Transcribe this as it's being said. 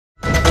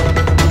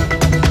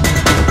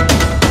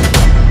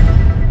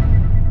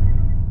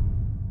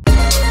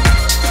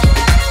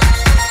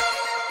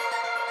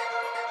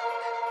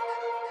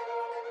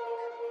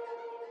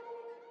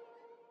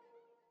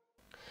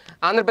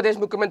ఆంధ్రప్రదేశ్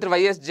ముఖ్యమంత్రి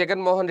వైఎస్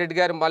జగన్మోహన్ రెడ్డి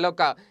గారు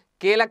మరొక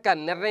కీలక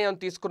నిర్ణయం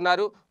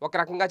తీసుకున్నారు. ఒక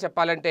రకంగా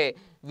చెప్పాలంటే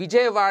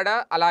విజయవాడ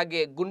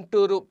అలాగే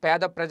గుంటూరు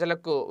పేద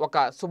ప్రజలకు ఒక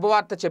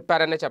శుభవార్త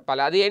చెప్పారనే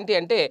చెప్పాలి. అది ఏంటి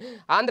అంటే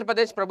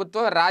ఆంధ్రప్రదేశ్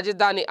ప్రభుత్వం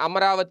రాజధాని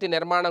అమరావతి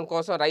నిర్మాణం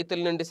కోసం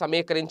రైతుల నుండి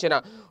సమీకరించిన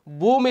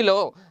భూమిలో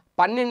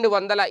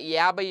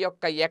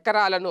 1251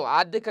 ఎకరాలను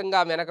ఆర్థికంగా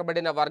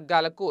వెనకబడిన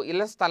వర్గాలకు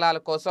ఇళ్ల స్థలాల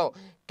కోసం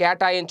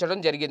కేటాయించడం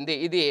జరిగింది.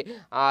 ఇది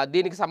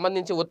దీనికి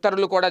సంబంధించి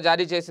ఉత్తర్వులు కూడా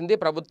జారీ చేసింది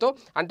ప్రభుత్వం.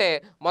 అంటే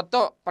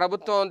మొత్తం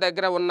ప్రభుత్వం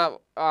దగ్గర ఉన్న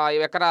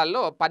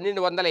ఎకరాల్లో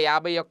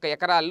 1251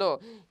 ఎకరాల్లో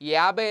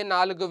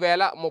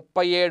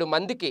 54,037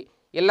 మందికి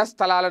ఇళ్ల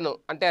స్థలాలను,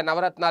 అంటే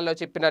నవరత్నాల్లో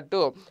చెప్పినట్టు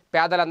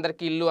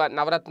పేదలందరికీ ఇల్లు,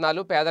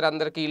 నవరత్నాలు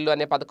పేదలందరికీ ఇల్లు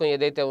అనే పథకం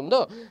ఏదైతే ఉందో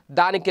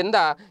దాని కింద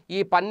ఈ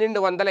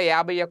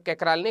 1251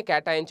 ఎకరాలని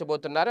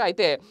కేటాయించబోతున్నారు.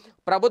 అయితే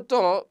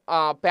ప్రభుత్వం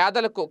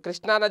పేదలకు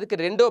కృష్ణానదికి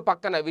రెండో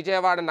పక్కన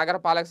విజయవాడ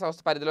నగరపాలక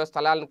సంస్థ పరిధిలో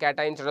స్థలాలను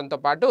కేటాయించడంతో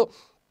పాటు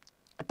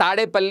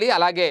తాడేపల్లి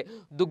అలాగే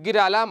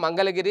దుగ్గిరాల,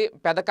 మంగళగిరి,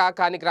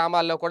 పెదకాకాని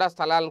గ్రామాల్లో కూడా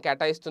స్థలాలను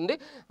కేటాయిస్తుంది.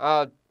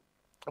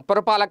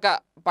 పురపాలక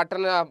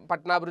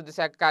పట్టణాభివృద్ధి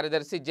శాఖ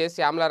కార్యదర్శి జె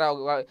శ్యామలారావు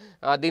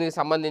దీనికి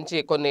సంబంధించి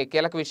కొన్ని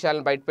కీలక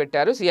విషయాలను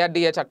బయటపెట్టారు.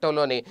 సిఆర్డీఏ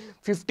చట్టంలోని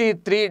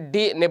 53D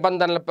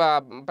నిబంధనల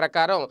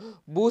ప్రకారం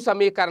భూ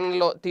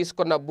సమీకరణలో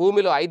తీసుకున్న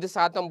భూమిలో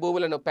 5%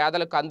 భూములను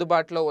పేదలకు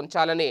అందుబాటులో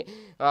ఉంచాలని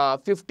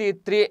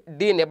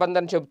 53D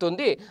నిబంధన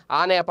చెబుతుంది.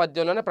 ఆ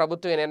నేపథ్యంలోనే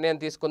ప్రభుత్వం ఈ నిర్ణయం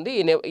తీసుకుంది.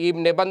 ఈ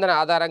నిబంధన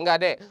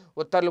ఆధారంగానే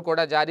ఉత్తర్వులు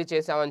కూడా జారీ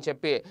చేశామని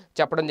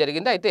చెప్పడం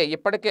జరిగింది. అయితే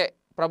ఇప్పటికే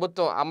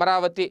ప్రభుత్వం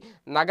అమరావతి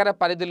నగర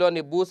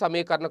పరిధిలోని భూ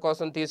సమీకరణ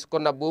కోసం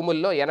తీసుకున్న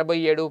భూముల్లో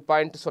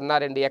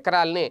 87.02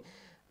 ఎకరాలని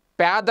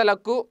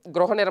పేదలకు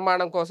గృహ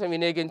నిర్మాణం కోసం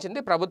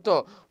వినియోగించింది. ప్రభుత్వం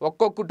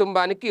ఒక్కో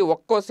కుటుంబానికి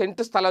ఒక్కో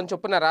సెంటు స్థలం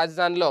చొప్పున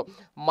రాజధానిలో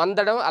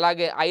మందడం,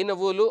 అలాగే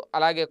ఐనవూలు,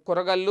 అలాగే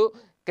కురగల్లు,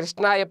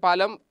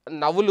 కృష్ణాయపాలెం,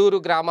 నవులూరు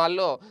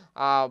గ్రామాల్లో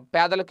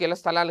పేదలకు ఇళ్ల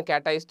స్థలాలను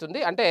కేటాయిస్తుంది.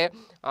 అంటే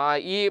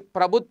ఈ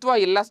ప్రభుత్వ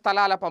ఇళ్ల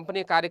స్థలాల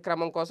పంపిణీ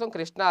కార్యక్రమం కోసం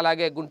కృష్ణా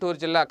అలాగే గుంటూరు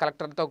జిల్లా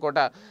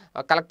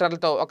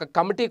కలెక్టర్లతో ఒక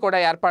కమిటీ కూడా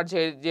ఏర్పాటు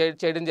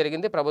చేయడం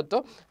జరిగింది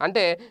ప్రభుత్వం.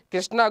 అంటే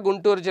కృష్ణా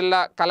గుంటూరు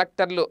జిల్లా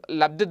కలెక్టర్లు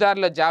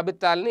లబ్ధిదారుల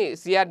జాబితాలని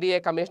సిఆర్డీఏ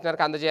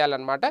కమిషనర్కి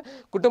అందజేయాలన్నమాట.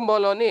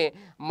 కుటుంబంలోని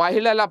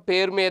మహిళల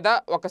పేరు మీద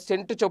 1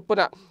 సెంటు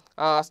చొప్పున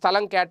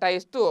స్థలం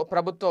కేటాయిస్తూ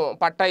ప్రభుత్వం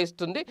పట్టా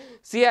ఇస్తుంది.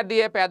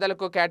 సిఆర్డీఏ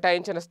పేదలకు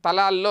కేటాయించిన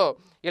స్థలాల్లో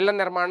ఇళ్ల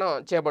నిర్మాణం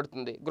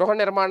చేపడుతుంది. గృహ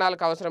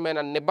నిర్మాణాలకు అవసరమైన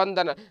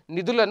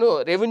నిధులను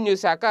రెవెన్యూ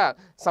శాఖ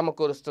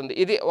సమకూరుస్తుంది.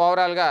 ఇది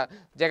ఓవరాల్గా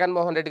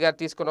జగన్మోహన్ రెడ్డి గారు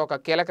తీసుకున్న ఒక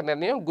కీలక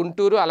నిర్ణయం.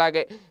 గుంటూరు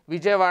అలాగే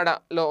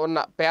విజయవాడలో ఉన్న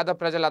పేద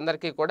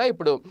ప్రజలందరికీ కూడా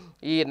ఇప్పుడు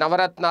ఈ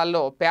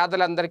నవరత్నాల్లో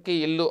పేదలందరికీ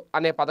ఇల్లు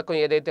అనే పథకం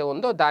ఏదైతే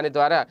ఉందో దాని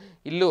ద్వారా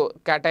ఇల్లు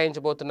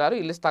కేటాయించబోతున్నారు,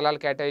 ఇల్లు స్థలాలు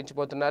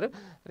కేటాయించబోతున్నారు.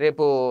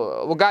 రేపు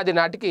ఉగాది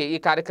నాటికి ఈ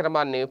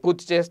కార్యక్రమాన్ని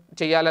పూర్తి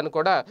చేయాలని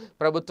కూడా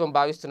ప్రభుత్వం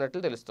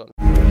భావిస్తున్నట్లు తెలుస్తోంది.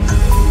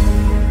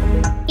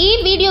 ఈ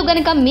వీడియో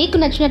గనుక మీకు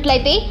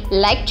నచ్చినట్లయితే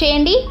లైక్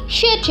చేయండి,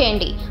 షేర్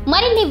చేయండి.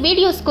 మరిన్ని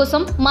వీడియోస్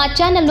కోసం మా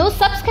ఛానల్ను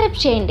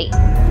సబ్స్క్రైబ్ చేయండి.